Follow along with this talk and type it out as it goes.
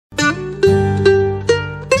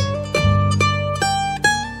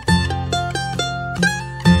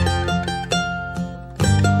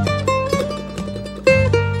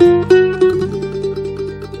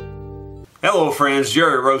friends,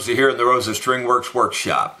 Jerry Rosa here in the Rosa String Works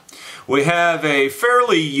Workshop. We have a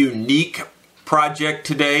fairly unique project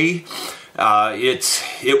today.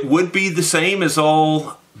 It would be the same as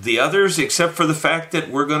all the others except for the fact that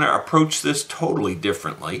we're going to approach this totally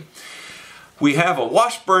differently. We have a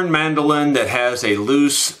Washburn mandolin that has a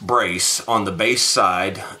loose brace on the bass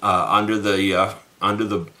side under the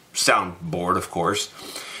soundboard, of course.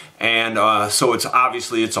 And so it's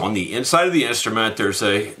on the inside of the instrument.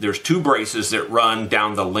 There's two braces that run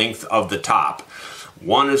down the length of the top.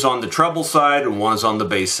 One is on the treble side and one is on the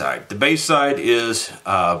bass side. The bass side is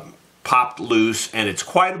popped loose and it's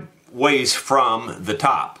quite a ways from the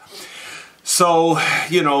top. So,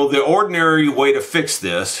 you know, the ordinary way to fix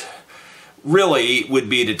this really would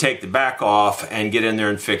be to take the back off and get in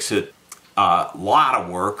there and fix it. A lot of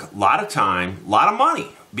work, a lot of time, a lot of money,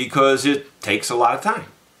 because it takes a lot of time.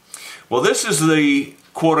 Well, this is the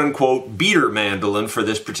quote-unquote beater mandolin for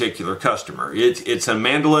this particular customer. It's a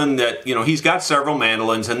mandolin that, you know, he's got several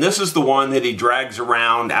mandolins, and this is the one that he drags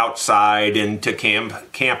around outside and to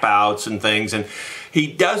camp outs and things, and he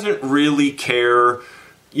doesn't really care,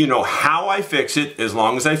 you know, how I fix it as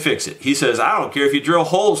long as I fix it. He says, I don't care if you drill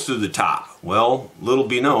holes through the top. Well, little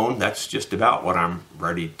be known, that's just about what I'm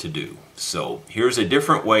ready to do. So here's a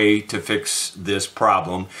different way to fix this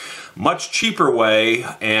problem. Much cheaper way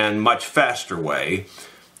and much faster way.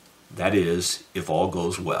 That is, if all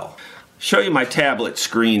goes well. Show you my tablet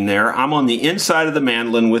screen there. I'm on the inside of the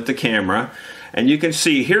mandolin with the camera, and you can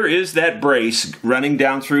see here is that brace running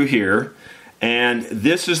down through here, and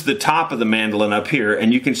this is the top of the mandolin up here,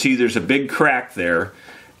 and you can see there's a big crack there.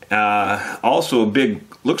 Also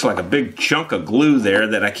looks like a big chunk of glue there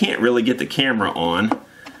that I can't really get the camera on.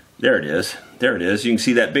 There it is. There it is. You can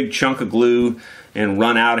see that big chunk of glue and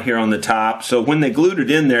run out here on the top. So when they glued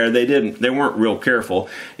it in there, they weren't real careful.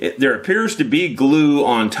 There appears to be glue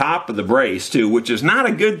on top of the brace too, which is not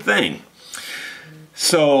a good thing.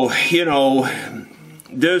 So, you know,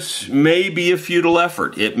 this may be a futile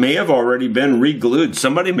effort. It may have already been re-glued.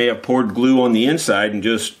 Somebody may have poured glue on the inside and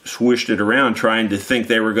just swished it around trying to think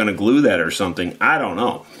they were going to glue that or something. I don't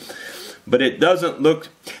know. But it doesn't look,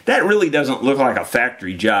 that really doesn't look like a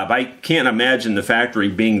factory job. I can't imagine the factory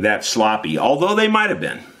being that sloppy, although they might have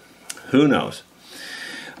been. Who knows?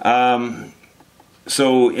 And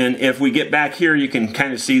if we get back here, you can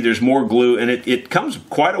kind of see there's more glue, and it comes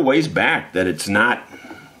quite a ways back that it's not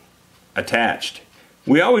attached.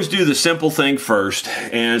 We always do the simple thing first,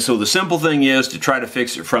 and so the simple thing is to try to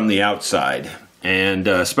fix it from the outside, and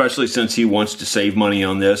especially since he wants to save money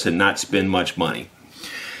on this and not spend much money.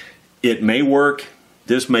 It may work,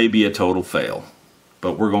 this may be a total fail,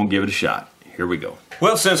 but we're going to give it a shot. Here we go.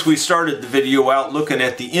 Well, since we started the video out looking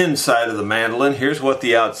at the inside of the mandolin, here's what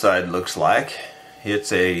the outside looks like.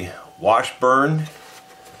 It's a Washburn,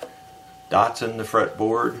 dots in the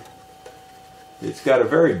fretboard. It's got a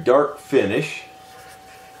very dark finish.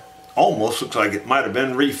 Almost looks like it might have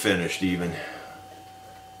been refinished even.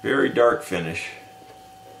 Very dark finish.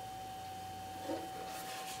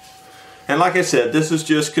 And like I said, this is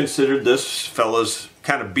just considered this fella's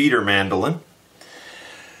kind of beater mandolin.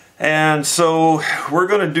 And so we're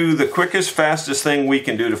going to do the quickest, fastest thing we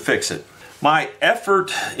can do to fix it. My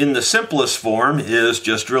effort in the simplest form is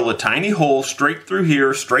just drill a tiny hole straight through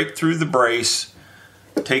here, straight through the brace.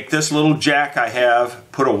 Take this little jack I have,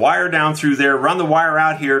 put a wire down through there, run the wire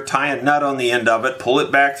out here, tie a nut on the end of it, pull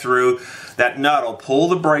it back through. That nut will pull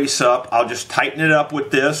the brace up. I'll just tighten it up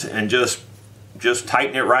with this and just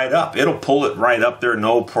tighten it right up. It'll pull it right up there,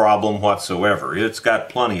 no problem whatsoever. It's got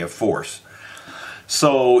plenty of force.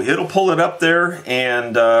 So it'll pull it up there,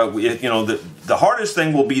 and you know, the hardest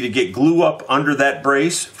thing will be to get glue up under that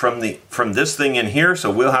brace from this thing in here. So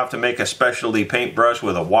we'll have to make a specialty paintbrush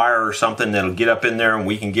with a wire or something that'll get up in there, and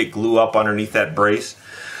we can get glue up underneath that brace.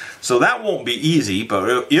 So that won't be easy,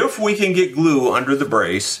 but if we can get glue under the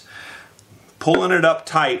brace, pulling it up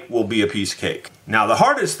tight will be a piece of cake. Now the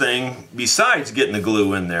hardest thing, besides getting the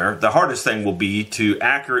glue in there, the hardest thing will be to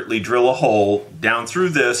accurately drill a hole down through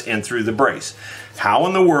this and through the brace. How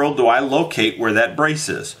in the world do I locate where that brace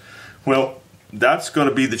is? Well, that's going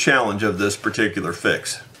to be the challenge of this particular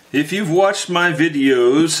fix. If you've watched my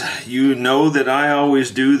videos, you know that I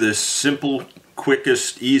always do this simple,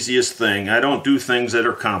 quickest, easiest thing. I don't do things that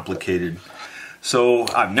are complicated. So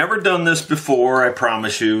I've never done this before, I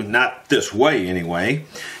promise you, not this way anyway,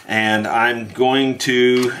 and I'm going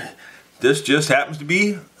to, this just happens to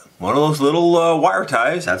be one of those little wire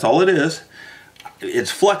ties, that's all it is. It's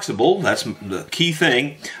flexible, that's the key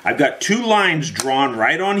thing. I've got two lines drawn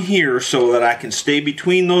right on here so that I can stay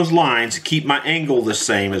between those lines, keep my angle the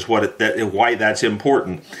same is why that's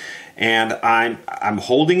important. and I'm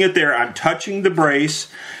holding it there. I'm touching the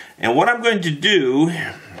brace, and what I'm going to do,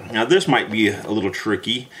 now this might be a little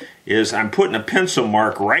tricky, is I'm putting a pencil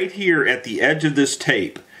mark right here at the edge of this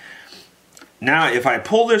tape. Now if I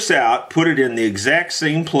pull this out, put it in the exact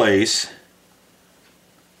same place,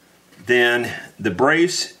 then the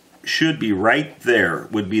brace should be right there,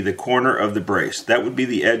 would be the corner of the brace. That would be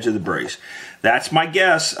the edge of the brace. That's my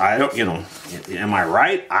guess. I don't, you know, am I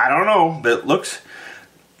right? I don't know, but it looks,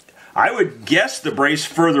 I would guess the brace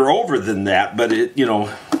further over than that, but it, you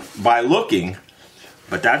know, by looking,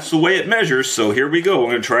 but that's the way it measures. So here we go.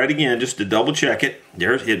 I'm going to try it again just to double check it.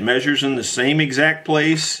 There, it measures in the same exact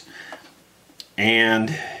place,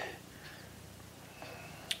 and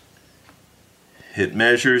it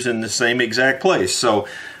measures in the same exact place. So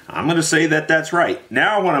I'm going to say that that's right.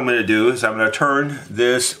 Now what I'm going to do is I'm going to turn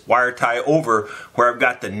this wire tie over where I've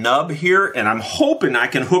got the nub here, and I'm hoping I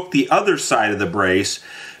can hook the other side of the brace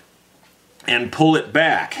and pull it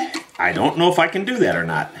back. I don't know if I can do that or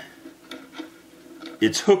not.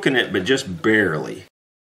 It's hooking it, but just barely.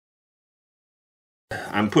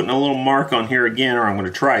 I'm putting a little mark on here again, or I'm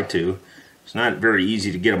going to try to. It's not very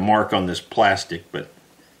easy to get a mark on this plastic, but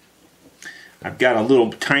I've got a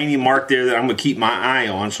little tiny mark there that I'm going to keep my eye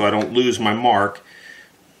on so I don't lose my mark,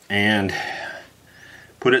 and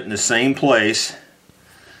put it in the same place.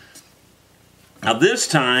 Now this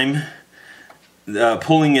time,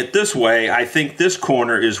 pulling it this way, I think this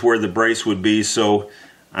corner is where the brace would be, so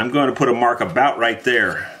I'm going to put a mark about right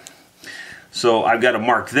there. So I've got a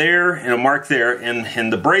mark there and a mark there,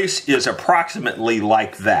 and the brace is approximately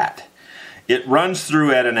like that. It runs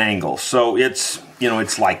through at an angle, so it's, you know,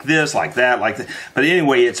 it's like this, like that, like that. But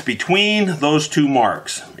anyway, it's between those two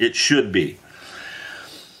marks. It should be.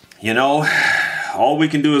 You know, all we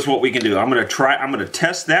can do is what we can do. I'm going to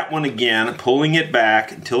test that one again, pulling it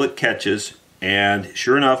back until it catches, and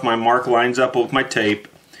sure enough, my mark lines up with my tape.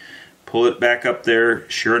 Pull it back up there.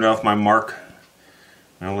 Sure enough, my mark.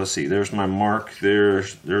 Now let's see. There's my mark.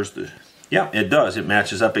 There's the. Yeah, it does. It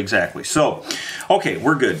matches up exactly. So, okay,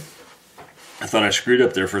 we're good. I thought I screwed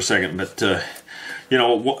up there for a second, but you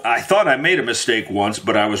know, I thought I made a mistake once,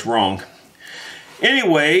 but I was wrong.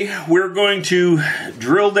 Anyway, we're going to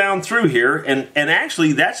drill down through here, and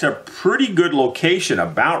actually that's a pretty good location,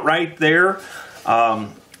 about right there.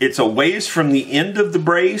 It's a ways from the end of the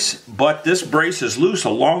brace, but this brace is loose a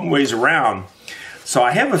long ways around. So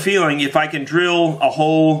I have a feeling if I can drill a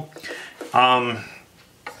hole, I'm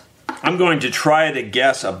going to try to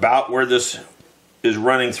guess about where this is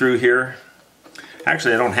running through here.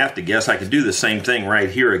 Actually, I don't have to guess. I could do the same thing right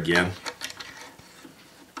here again,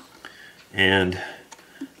 and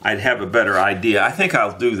I'd have a better idea. I think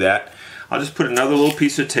I'll do that. I'll just put another little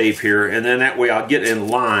piece of tape here, and then that way I'll get in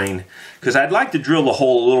line, because I'd like to drill the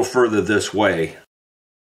hole a little further this way.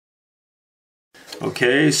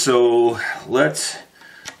 Okay, so let's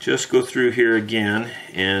just go through here again,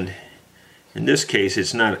 and in this case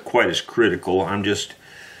it's not quite as critical. I'll just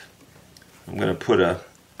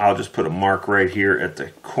put a mark right here at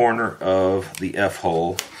the corner of the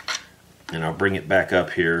F-hole, and I'll bring it back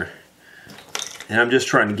up here. And I'm just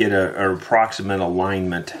trying to get an approximate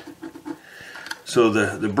alignment. So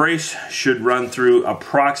the brace should run through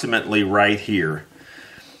approximately right here.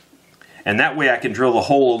 And that way I can drill the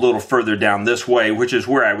hole a little further down this way, which is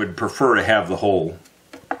where I would prefer to have the hole.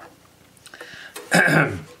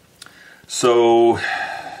 So,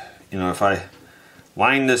 you know, if I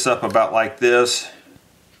line this up about like this,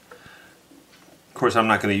 of course I'm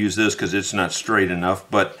not going to use this because it's not straight enough,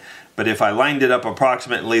 but if I lined it up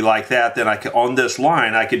approximately like that, then I could, on this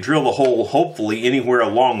line, I could drill the hole hopefully anywhere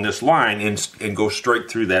along this line and go straight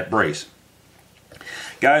through that brace.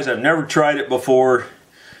 Guys, I've never tried it before.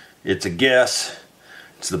 It's a guess.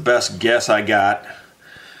 It's the best guess I got.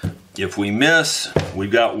 If we miss,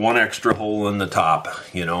 we've got one extra hole in the top,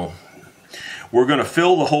 you know. We're going to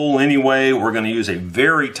fill the hole anyway. We're going to use a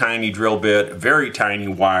very tiny drill bit, very tiny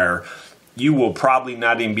wire. You will probably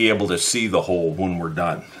not even be able to see the hole when we're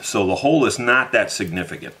done. So the hole is not that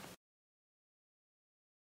significant.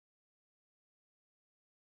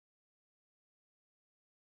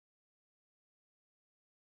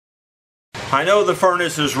 I know the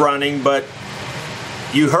furnace is running, but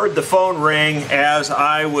you heard the phone ring as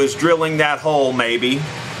I was drilling that hole, maybe.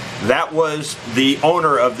 That was the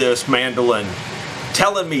owner of this Mandolin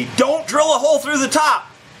telling me, don't drill a hole through the top.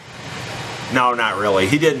 No, not really.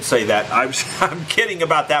 He didn't say that. I'm kidding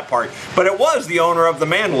about that part. But it was the owner of the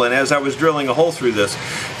Mandolin as I was drilling a hole through this.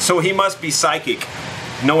 So he must be psychic,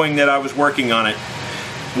 knowing that I was working on it.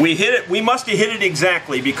 We hit it. We must have hit it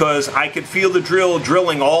exactly because I could feel the drill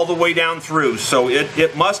drilling all the way down through. So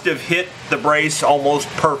it must have hit the brace almost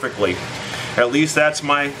perfectly. At least that's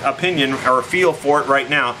my opinion or feel for it right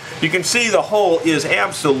now. You can see the hole is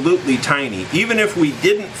absolutely tiny. Even if we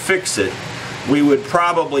didn't fix it, we would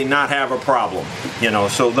probably not have a problem. You know,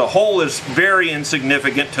 so the hole is very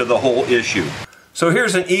insignificant to the whole issue. So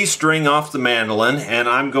here's an E string off the mandolin, and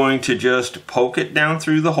I'm going to just poke it down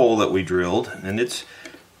through the hole that we drilled. And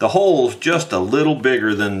the hole's just a little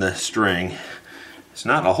bigger than the string. It's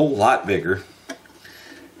not a whole lot bigger.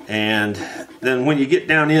 And then when you get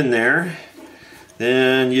down in there,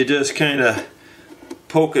 then you just kind of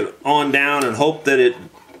poke it on down and hope that it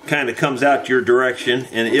kind of comes out your direction.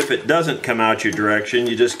 And if it doesn't come out your direction,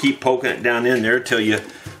 you just keep poking it down in there till you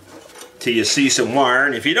see some wire.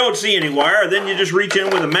 And if you don't see any wire, then you just reach in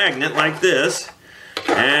with a magnet like this,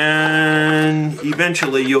 and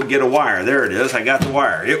eventually you'll get a wire. There it is. I got the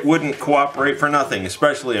wire. It wouldn't cooperate for nothing,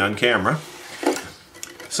 especially on camera.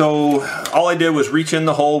 So all I did was reach in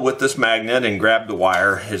the hole with this magnet and grab the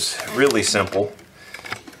wire. It's really simple.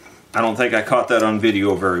 I don't think I caught that on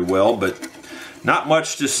video very well, but not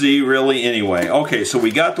much to see really anyway. Okay, so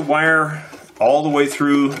we got the wire all the way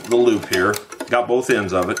through the loop here. Got both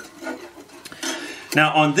ends of it.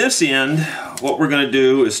 Now on this end, what we're going to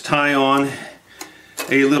do is tie on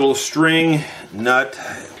a little string nut,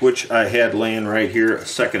 which I had laying right here a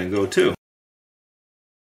second ago too.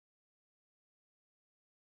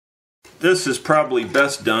 This is probably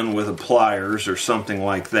best done with a pliers or something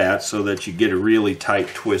like that so that you get a really tight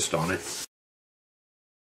twist on it.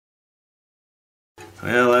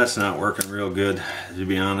 Well, that's not working real good, to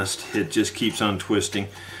be honest. It just keeps on twisting.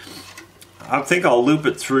 I think I'll loop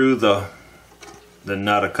it through the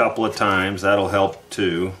nut a couple of times. That'll help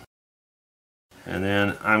too. And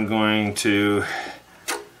then I'm going to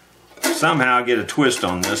somehow get a twist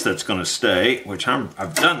on this that's going to stay, which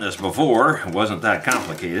I've done this before. It wasn't that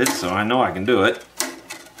complicated, so I know I can do it.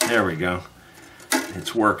 There we go.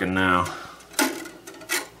 It's working now.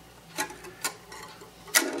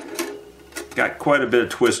 Got quite a bit of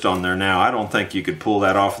twist on there now. I don't think you could pull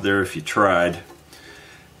that off there if you tried.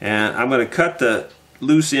 And I'm going to cut the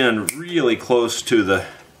loose end really close to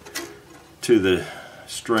the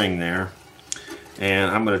string there.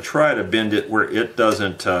 And I'm going to try to bend it where it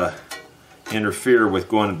doesn't interfere with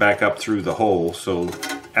going back up through the hole. So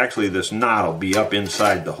actually this knot will be up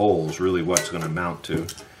inside the hole is really what's going to amount to,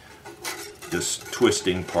 this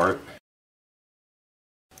twisting part.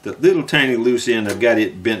 The little tiny loose end, I've got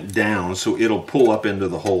it bent down so it'll pull up into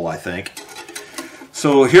the hole, I think.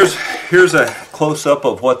 So here's a close-up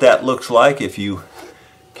of what that looks like if you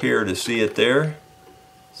care to see it there.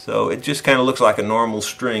 So it just kind of looks like a normal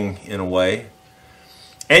string in a way.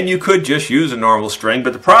 And you could just use a normal string,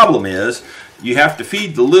 but the problem is you have to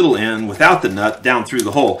feed the little end without the nut down through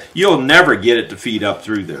the hole. You'll never get it to feed up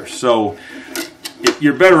through there. So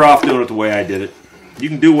you're better off doing it the way I did it. You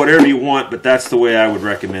can do whatever you want, but that's the way I would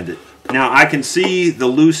recommend it. Now I can see the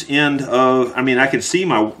loose end of, I can see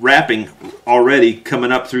my wrapping already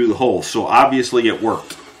coming up through the hole. So obviously it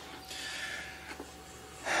worked.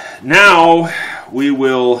 Now we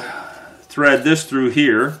will thread this through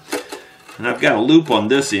here. And I've got a loop on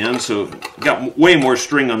this end, so I've got way more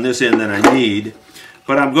string on this end than I need.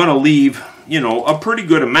 But I'm going to leave, a pretty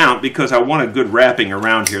good amount because I want a good wrapping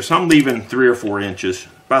around here. So I'm leaving 3 or 4 inches,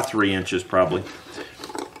 about 3 inches probably.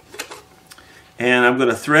 And I'm going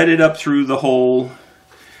to thread it up through the hole.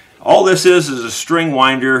 All this is a string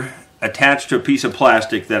winder attached to a piece of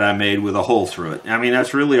plastic that I made with a hole through it.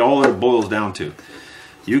 That's really all it boils down to.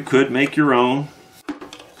 You could make your own.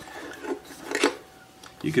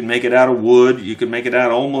 You can make it out of wood. You can make it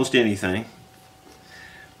out of almost anything.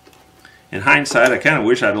 In hindsight, I kind of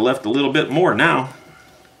wish I'd have left a little bit more now.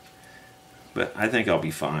 But I think I'll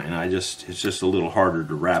be fine. It's just a little harder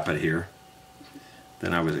to wrap it here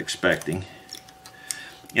than I was expecting.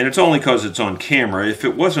 And it's only because it's on camera. If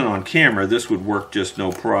it wasn't on camera, this would work just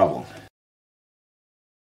no problem.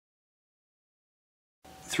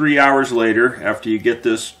 3 hours later, after you get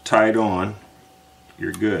this tied on,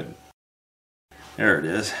 you're good. There it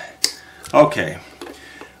is. Okay.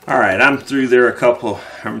 Alright, I'm through there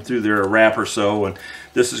a wrap or so, and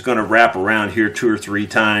this is going to wrap around here 2 or 3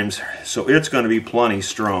 times, so it's going to be plenty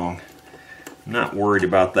strong. I'm not worried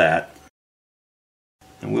about that.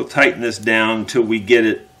 And we'll tighten this down until we get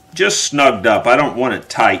it just snugged up. I don't want it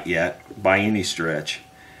tight yet by any stretch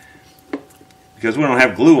because we don't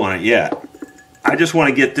have glue on it yet. I just want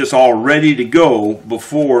to get this all ready to go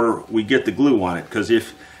before we get the glue on it, because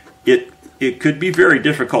if it could be very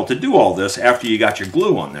difficult to do all this after you got your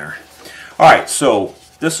glue on there. Alright, so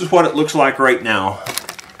this is what it looks like right now.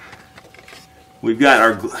 we've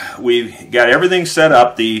got everything set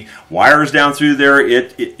up. The wires down through there.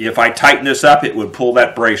 If I tighten this up, it would pull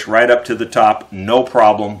that brace right up to the top, no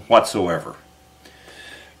problem whatsoever.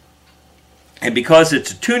 And because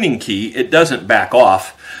it's a tuning key, it doesn't back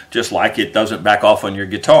off, just like it doesn't back off on your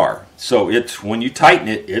guitar. So when you tighten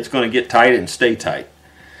it, it's going to get tight and stay tight.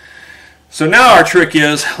 So now our trick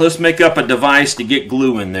is, let's make up a device to get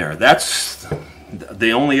glue in there. That's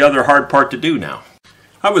the only other hard part to do now.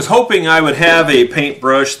 I was hoping I would have a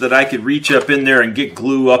paintbrush that I could reach up in there and get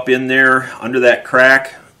glue up in there under that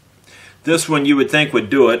crack. This one you would think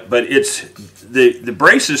would do it, but the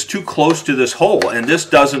brace is too close to this hole, and this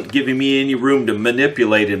doesn't give me any room to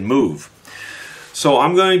manipulate and move. So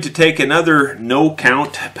I'm going to take another no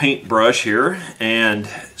count paintbrush here and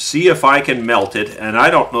see if I can melt it, and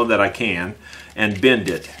I don't know that I can, and bend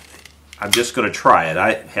it. I'm just going to try it.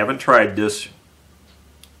 I haven't tried this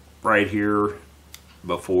right here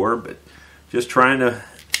before, but just trying to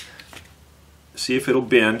see if it'll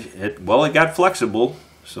bend. Well, it got flexible,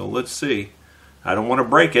 so let's see. I don't want to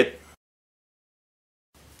break it.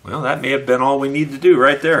 Well, that may have been all we need to do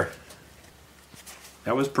right there.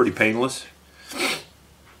 That was pretty painless.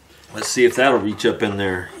 Let's see if that'll reach up in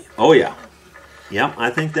there. Oh yeah. Yep, I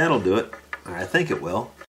think that'll do it. I think it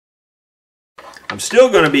will. I'm still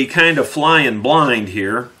going to be kind of flying blind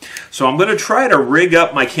here, so I'm going to try to rig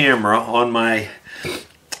up my camera on my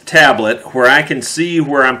tablet where I can see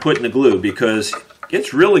where I'm putting the glue, because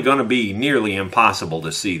it's really going to be nearly impossible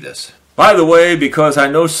to see this. By the way, because I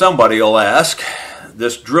know somebody will ask,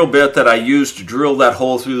 this drill bit that I used to drill that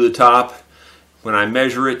hole through the top, when I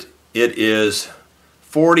measure it, it is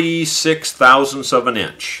 46 thousandths of an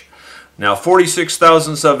inch. Now 46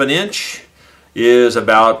 thousandths of an inch is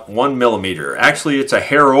about 1 millimeter. Actually, it's a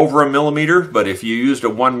hair over a millimeter, but if you used a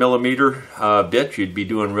 1 millimeter bit, you'd be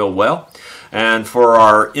doing real well. And for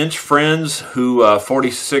our inch friends who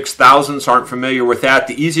 46 thousandths aren't familiar with that,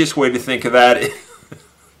 the easiest way to think of that is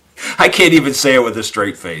I can't even say it with a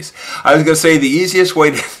straight face. I was going to say the easiest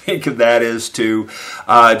way to think of that is to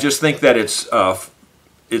just think that it's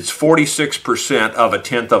 46% of a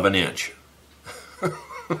tenth of an inch.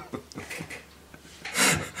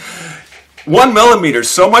 1 millimeter,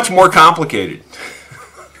 so much more complicated.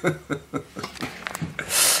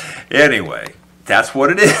 Anyway, that's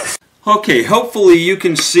what it is. Okay, hopefully you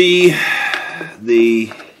can see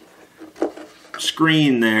the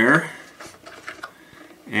screen there.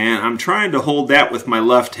 And I'm trying to hold that with my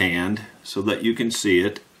left hand so that you can see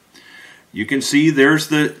it. You can see there's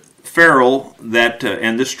the ferrule that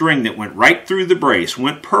and the string that went right through the brace.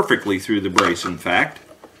 Went perfectly through the brace, in fact.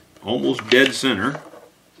 Almost dead center.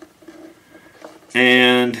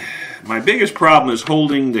 And my biggest problem is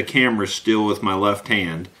holding the camera still with my left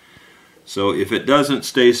hand. So if it doesn't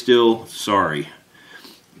stay still, sorry.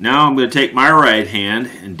 Now I'm going to take my right hand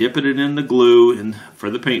and dip it in the glue for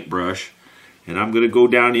the paintbrush. And I'm going to go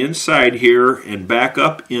down inside here and back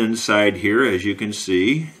up inside here, as you can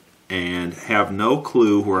see, and have no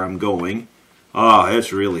clue where I'm going. Oh,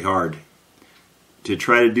 it's really hard. To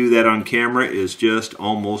try to do that on camera is just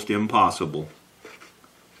almost impossible.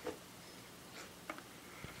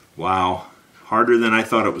 Wow, harder than I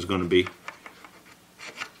thought it was going to be.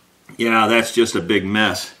 Yeah, that's just a big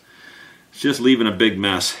mess. It's just leaving a big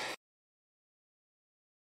mess.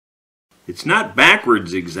 It's not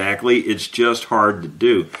backwards exactly, it's just hard to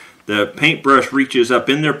do. The paintbrush reaches up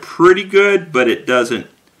in there pretty good, but it doesn't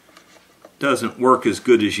work as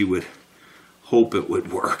good as you would hope it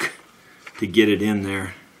would work to get it in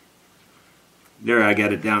there. There, I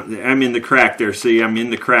got it down. I'm in the crack there. See, I'm in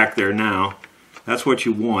the crack there now. That's what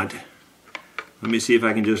you want. Let me see if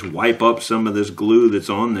I can just wipe up some of this glue that's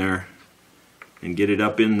on there and get it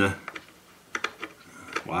up in the...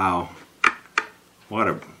 Wow.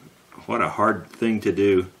 What a hard thing to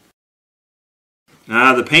do.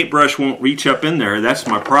 The paintbrush won't reach up in there. That's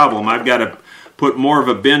my problem. I've got to put more of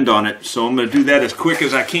a bend on it, so I'm going to do that as quick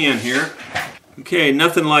as I can here. Okay,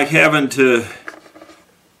 nothing like having to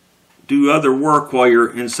do other work while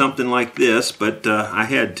you're in something like this, but I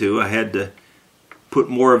had to put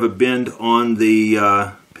more of a bend on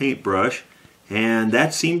the paintbrush, and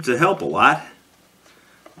that seemed to help a lot.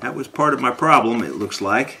 That was part of my problem, it looks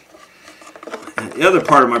like. And the other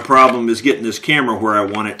part of my problem is getting this camera where I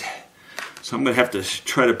want it. So I'm going to have to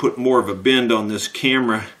try to put more of a bend on this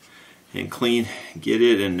camera and get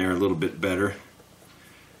it in there a little bit better.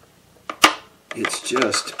 It's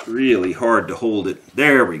just really hard to hold it.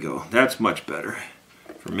 There we go. That's much better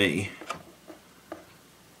for me.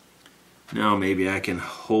 Now maybe I can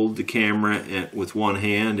hold the camera with one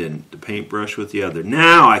hand and the paintbrush with the other.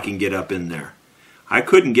 Now I can get up in there. I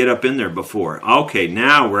couldn't get up in there before. Okay,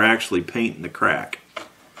 now we're actually painting the crack.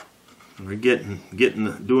 We're doing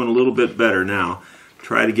a little bit better now.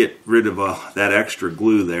 Try to get rid of that extra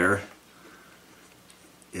glue there,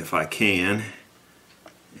 if I can.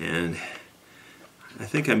 And I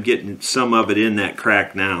think I'm getting some of it in that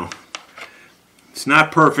crack now. It's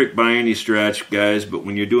not perfect by any stretch, guys, but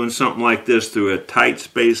when you're doing something like this through a tight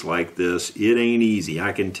space like this, it ain't easy,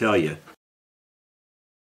 I can tell you.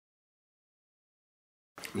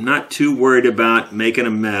 I'm not too worried about making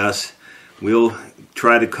a mess. We'll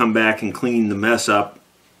try to come back and clean the mess up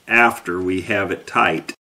after we have it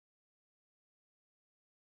tight.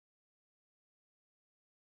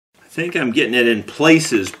 I think I'm getting it in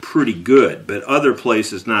places pretty good, but other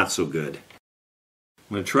places not so good.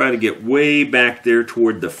 I'm going to try to get way back there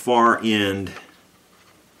toward the far end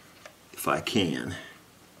if I can.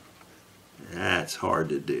 That's hard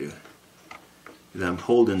to do. I'm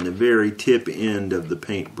holding the very tip end of the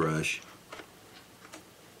paintbrush.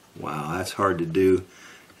 Wow, that's hard to do.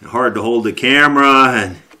 And hard to hold the camera,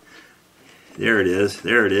 and there it is,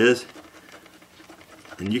 there it is.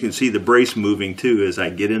 And you can see the brace moving too as I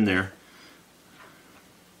get in there.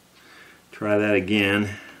 Try that again.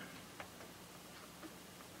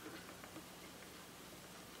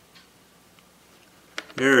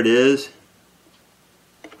 There it is.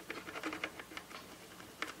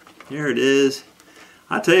 There it is.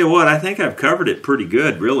 I'll tell you what, I think I've covered it pretty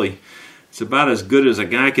good, really. It's about as good as a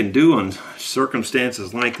guy can do in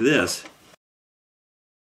circumstances like this.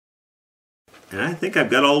 And I think I've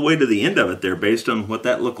got all the way to the end of it there based on what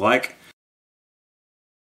that looked like.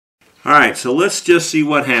 Alright, so let's just see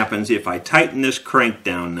what happens if I tighten this crank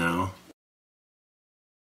down now.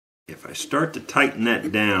 If I start to tighten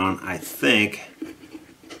that down, I think,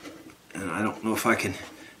 and I don't know if I can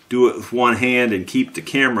do it with one hand and keep the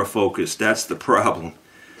camera focused, that's the problem.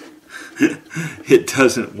 It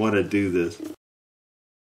doesn't want to do this.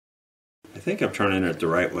 I think I'm turning it the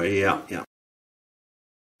right way. Yeah.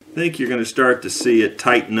 I think you're going to start to see it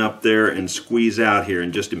tighten up there and squeeze out here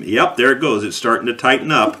in just a minute. Yep, there it goes. It's starting to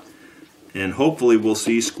tighten up. And hopefully we'll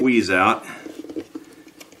see squeeze out.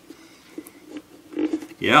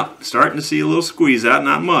 Yep, starting to see a little squeeze out.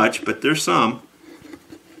 Not much, but there's some.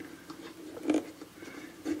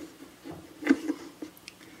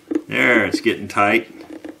 There, it's getting tight.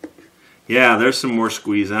 Yeah, there's some more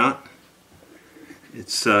squeeze out.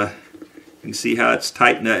 It's you can see how it's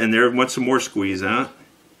tightened up, and there wants some more squeeze out.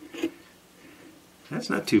 That's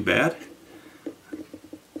not too bad.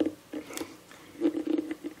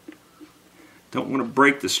 Don't want to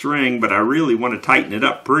break the string, but I really want to tighten it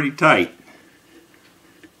up pretty tight.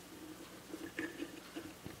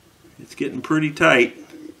 It's getting pretty tight.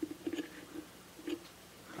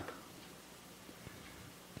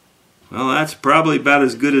 Well, that's probably about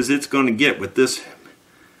as good as it's going to get with this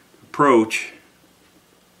approach.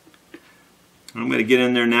 I'm going to get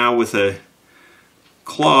in there now with a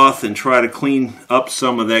cloth and try to clean up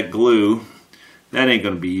some of that glue. That ain't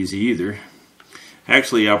going to be easy either.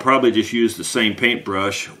 Actually, I'll probably just use the same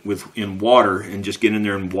paintbrush in water and just get in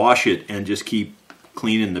there and wash it and just keep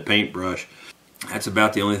cleaning the paintbrush. That's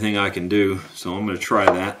about the only thing I can do, so I'm going to try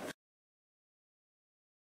that.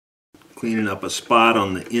 Cleaning up a spot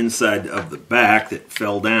on the inside of the back that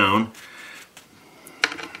fell down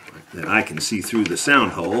that I can see through the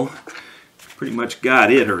sound hole. Pretty much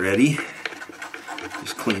got it already.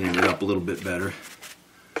 Just cleaning it up a little bit better.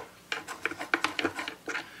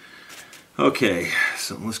 Okay,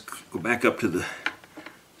 so let's go back up to the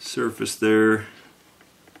surface there.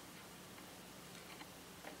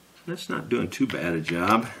 That's not doing too bad a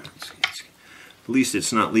job. At least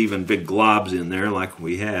it's not leaving big globs in there like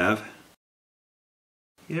we have.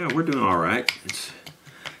 Yeah, we're doing all right. It's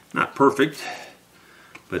not perfect,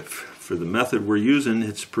 but for the method we're using,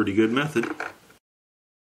 it's a pretty good method.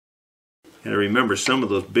 Gotta remember, some of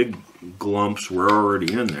those big glumps were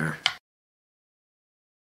already in there.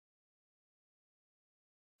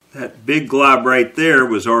 That big glob right there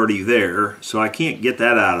was already there, so I can't get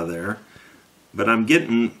that out of there. But I'm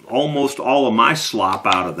getting almost all of my slop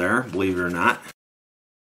out of there, believe it or not.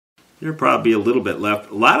 There'll probably be a little bit left.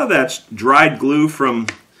 A lot of that's dried glue from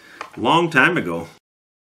a long time ago.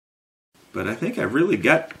 But I think I've really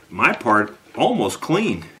got my part almost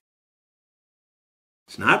clean.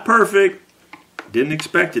 It's not perfect. Didn't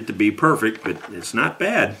expect it to be perfect, but it's not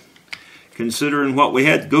bad, considering what we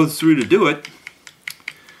had to go through to do it.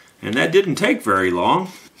 And that didn't take very long.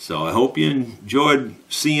 So I hope you enjoyed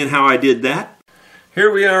seeing how I did that.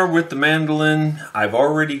 Here we are with the mandolin. I've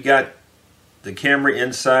already got the camera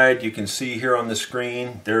inside. You can see here on the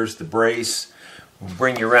screen, there's the brace. We'll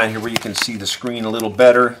bring you around here where you can see the screen a little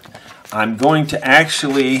better. I'm going to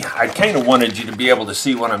actually, I kind of wanted you to be able to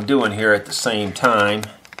see what I'm doing here at the same time.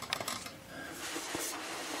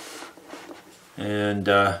 And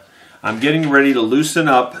I'm getting ready to loosen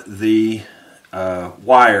up the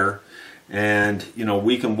wire, and you know,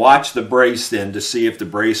 we can watch the brace then to see if the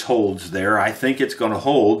brace holds there. I think it's going to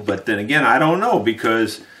hold, but then again, I don't know,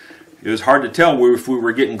 because it was hard to tell if we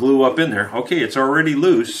were getting glue up in there. Okay, it's already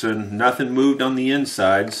loose and nothing moved on the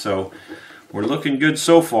inside, so we're looking good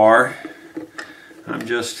so far. I'm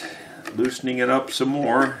just loosening it up some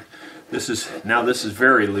more. This is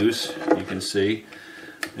very loose, you can see.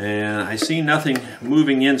 And I see nothing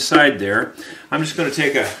moving inside there. I'm just going to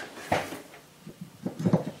take a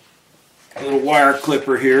little wire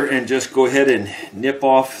clipper here and just go ahead and nip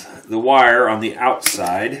off the wire on the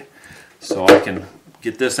outside so I can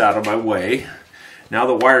get this out of my way. Now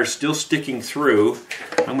the wire is still sticking through.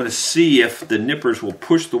 I'm going to see if the nippers will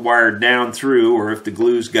push the wire down through or if the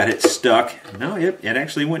glue's got it stuck. No, it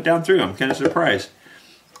actually went down through. I'm kind of surprised.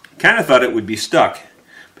 Kind of thought it would be stuck.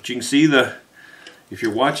 But you can see if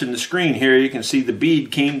you're watching the screen here, you can see the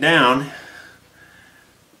bead came down.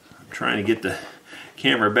 I'm trying to get the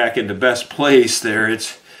camera back into best place there.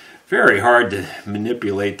 It's very hard to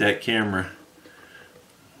manipulate that camera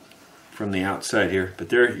from the outside here, but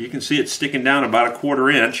there you can see it's sticking down about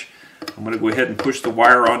 1/4 inch. I'm going to go ahead and push the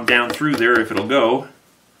wire on down through there if it'll go.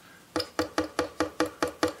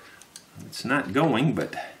 It's not going,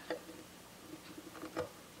 but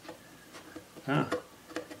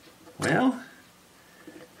well,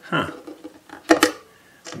 I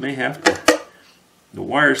may have to. The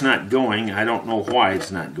wire's not going. I don't know why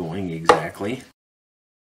it's not going exactly.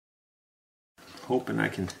 Hoping I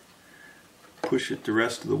can push it the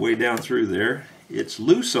rest of the way down through there. It's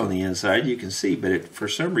loose on the inside, you can see, but for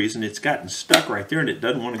some reason it's gotten stuck right there and it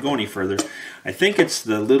doesn't want to go any further. I think it's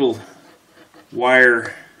the little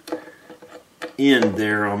wire end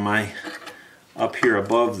there on my, up here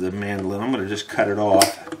above the mandolin. I'm going to just cut it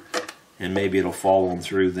off and maybe it'll fall on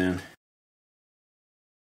through then.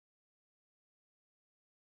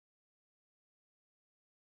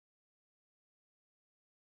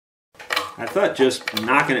 I thought just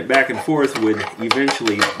knocking it back and forth would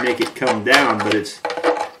eventually make it come down, but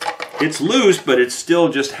it's loose, but it's still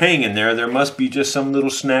just hanging there. There must be just some little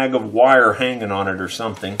snag of wire hanging on it or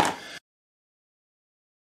something.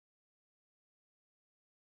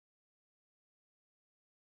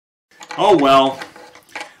 Oh well,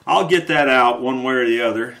 I'll get that out one way or the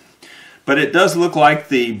other. But it does look like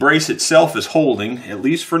the brace itself is holding, at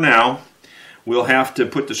least for now. We'll have to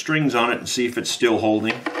put the strings on it and see if it's still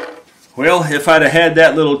holding. Well, if I'd have had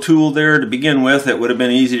that little tool there to begin with, it would have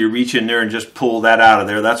been easy to reach in there and just pull that out of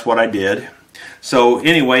there. That's what I did. So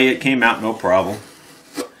anyway, it came out no problem.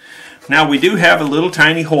 Now we do have a little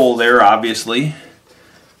tiny hole there, obviously,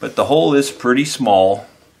 but the hole is pretty small.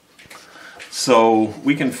 So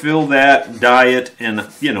we can fill that, dye it, and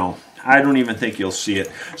you know, I don't even think you'll see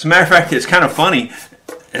it. As a matter of fact, it's kind of funny.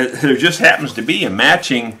 There just happens to be a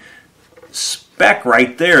matching speck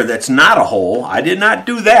right there that's not a hole. I did not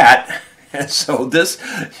do that. So this,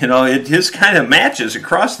 you know, it just kind of matches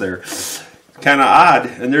across there. Kind of odd.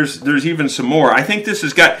 And there's even some more. I think this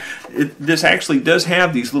has got, this actually does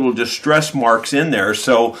have these little distress marks in there.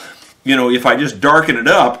 So, you know, if I just darken it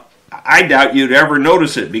up, I doubt you'd ever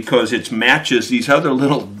notice it because it matches these other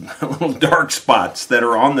little dark spots that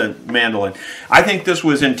are on the mandolin. I think this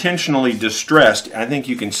was intentionally distressed. I think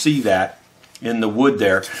you can see that in the wood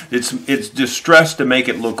there. It's distressed to make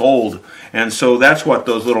it look old, and so that's what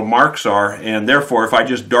those little marks are, and therefore if I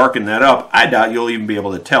just darken that up, I doubt you'll even be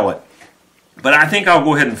able to tell it. But I think I'll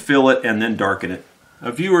go ahead and fill it and then darken it.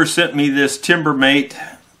 A viewer sent me this Timbermate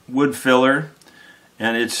wood filler,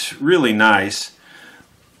 and it's really nice.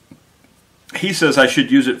 He says I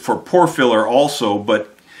should use it for pore filler also,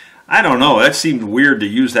 but I don't know, that seemed weird to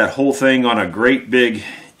use that whole thing on a great big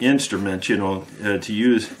instrument, you know,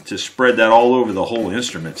 to spread that all over the whole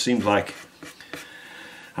instrument. Seems like,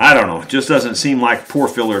 I don't know, it just doesn't seem like pore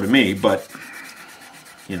filler to me, but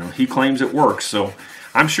you know, he claims it works, so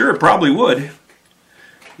I'm sure it probably would.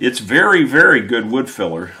 It's very, very good wood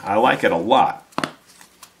filler. I like it a lot.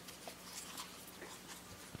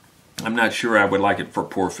 I'm not sure I would like it for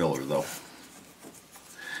pore filler though,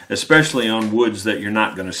 especially on woods that you're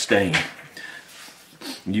not going to stain.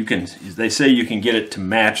 They say you can get it to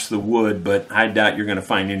match the wood, but I doubt you're going to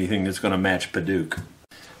find anything that's going to match Paduke.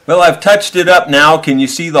 Well, I've touched it up now. Can you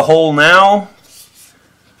see the hole now?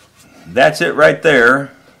 That's it right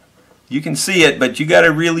there. You can see it, but you got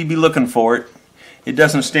to really be looking for it. It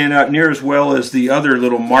doesn't stand out near as well as the other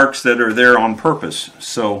little marks that are there on purpose.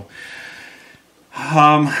 So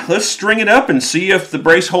let's string it up and see if the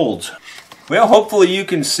brace holds. Well, hopefully you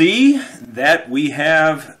can see that we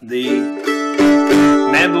have the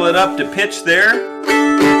mandolin up to pitch there.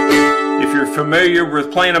 If you're familiar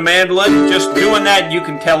with playing a mandolin, just doing that you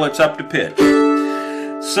can tell it's up to pitch.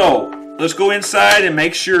 So let's go inside and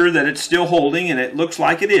make sure that it's still holding, and it looks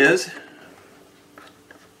like it is.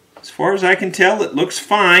 As far as I can tell, it looks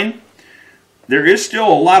fine. There is still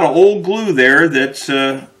a lot of old glue there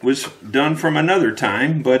that was done from another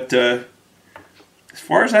time, but as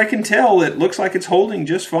far as I can tell, it looks like it's holding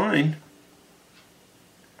just fine.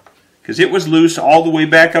 Because it was loose all the way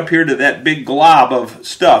back up here to that big glob of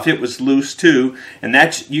stuff. It was loose too, and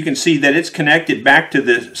that's, you can see that it's connected back to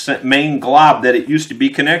the main glob that it used to be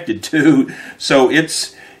connected to. So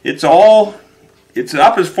it's up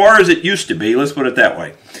as far as it used to be, let's put it that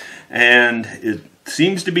way. And it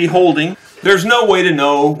seems to be holding. There's no way to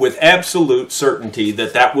know with absolute certainty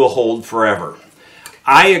that that will hold forever.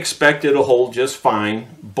 I expect it to hold just fine,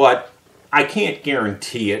 but I can't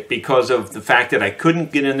guarantee it because of the fact that I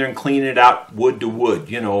couldn't get in there and clean it out wood to wood,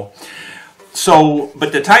 you know. So,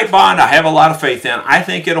 but the tight bond I have a lot of faith in. I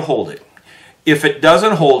think it'll hold it. If it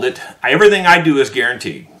doesn't hold it, everything I do is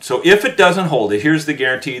guaranteed. So if it doesn't hold it, here's the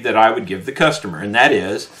guarantee that I would give the customer, and that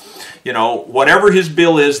is, you know, whatever his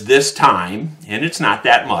bill is this time, and it's not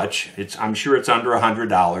that much, I'm sure it's under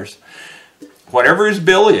 $100, whatever his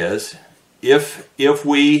bill is, if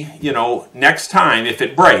we, you know, next time, if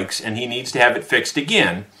it breaks and he needs to have it fixed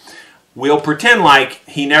again, we'll pretend like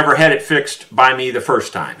he never had it fixed by me the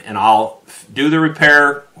first time, and I'll do the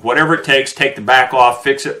repair, whatever it takes, take the back off,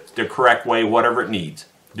 fix it the correct way, whatever it needs,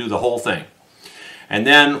 do the whole thing. And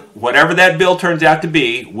then whatever that bill turns out to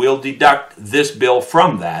be, we'll deduct this bill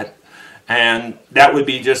from that, and that would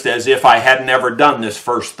be just as if I hadn't ever done this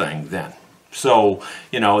first thing then. So,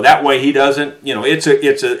 you know, that way he doesn't, you know, it's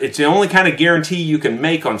the only kind of guarantee you can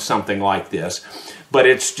make on something like this. But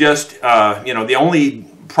it's just, you know, the only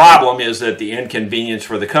problem is that the inconvenience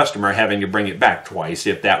for the customer having to bring it back twice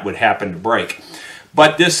if that would happen to break.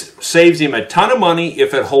 But this saves him a ton of money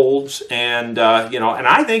if it holds, and, you know, and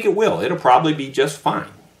I think it will. It'll probably be just fine.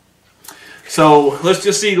 So let's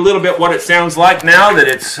just see a little bit what it sounds like now that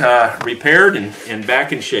it's repaired and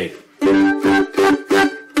back in shape.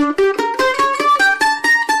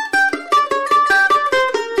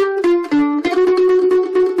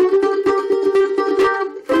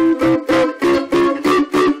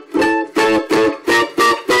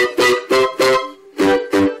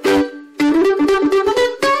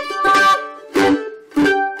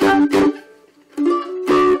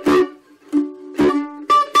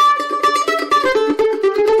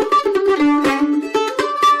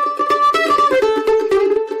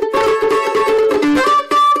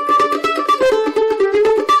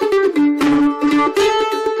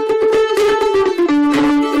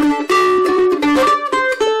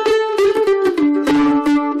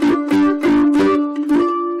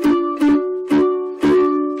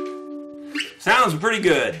 Sounds pretty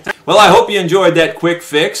good. Well, I hope you enjoyed that quick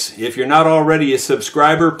fix. If you're not already a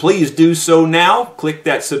subscriber, please do so now. Click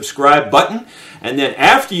that subscribe button. And then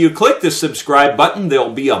after you click the subscribe button,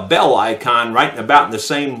 there'll be a bell icon right about in the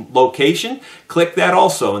same location. Click that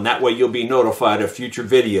also, and that way you'll be notified of future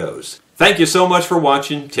videos. Thank you so much for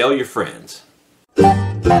watching. Tell your friends.